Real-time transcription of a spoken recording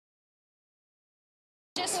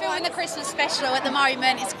Just filming the Christmas special at the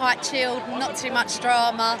moment. It's quite chilled, not too much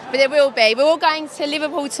drama. But there will be. We're all going to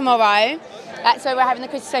Liverpool tomorrow. That's where we're having the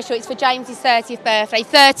Christmas special. It's for James's 30th birthday.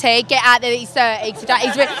 30, get out there that he's 30.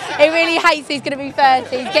 He really hates he's going to be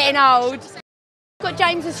 30. He's getting old. I've got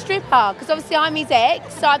James a stripper, because obviously I'm his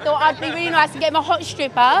ex, so I thought I'd be really nice to get him a hot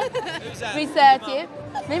stripper for his 30th.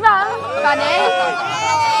 Me mum, funny.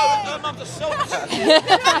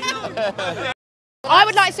 I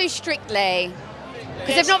would like to do Strictly,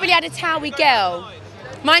 because they've not really had a towie girl.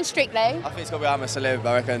 Mine's Strictly. I think it's got to be I'm a Celeb,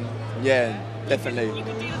 I reckon. Yeah, definitely. You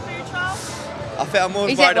could do the food trial? I think I'm more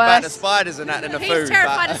worried about the spiders and that than the food. He's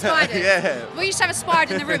terrified of spiders. Yeah. We used to have a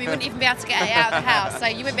spider in the room, he wouldn't even be able to get it out of the house, so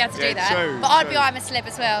you wouldn't be able to do that. True, but I'd be I'm a Celeb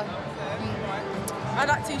as well. I'd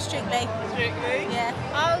like to do Strictly. Strictly? Yeah.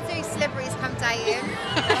 I'll do Celebrities Come Dating.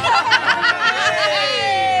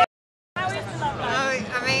 How is the love life?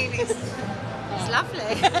 I mean, it's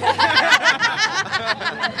lovely.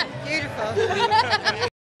 Beautiful.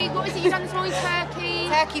 What was it you done this morning? Turkey?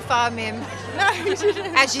 Turkey farming. No, you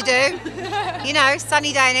didn't. As you do. You know,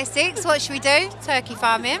 sunny day in Essex. What should we do? Turkey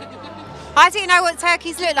farming. I didn't know what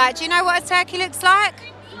turkeys look like. Do you know what a turkey looks like?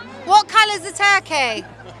 What colour's a turkey?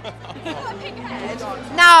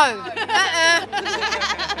 No.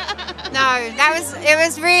 No, it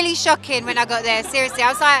was really shocking when I got there. Seriously, I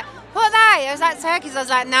was like, what are they? I was like, turkeys. I was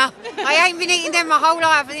like, no, I ain't been eating them my whole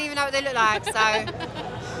life. I didn't even know what they look like. So.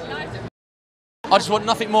 I just want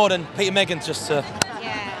nothing more than Pete and Meghan just to.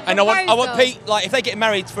 Yeah. And I want Pete, like, if they get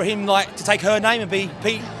married, for him, like, to take her name and be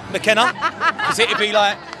Pete McKenna, because it'd be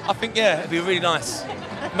like, I think, yeah, it'd be really nice.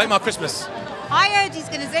 Make my Christmas. I heard he's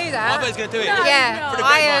going to do that. I bet he's going to do it. Yeah,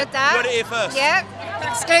 I heard that. You heard it here first. Yep,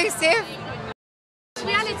 exclusive.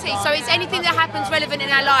 Reality, so it's anything that happens relevant in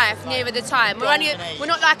our life nearer the time. We're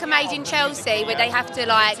not like a Made in Chelsea where they have to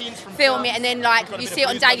like film it and then like you see it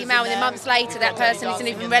on Daily Mail and then months later that person isn't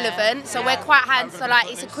even relevant. So we're quite hands, so like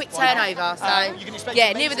it's a quick turnover. So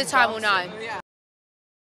yeah, nearer the time we'll know.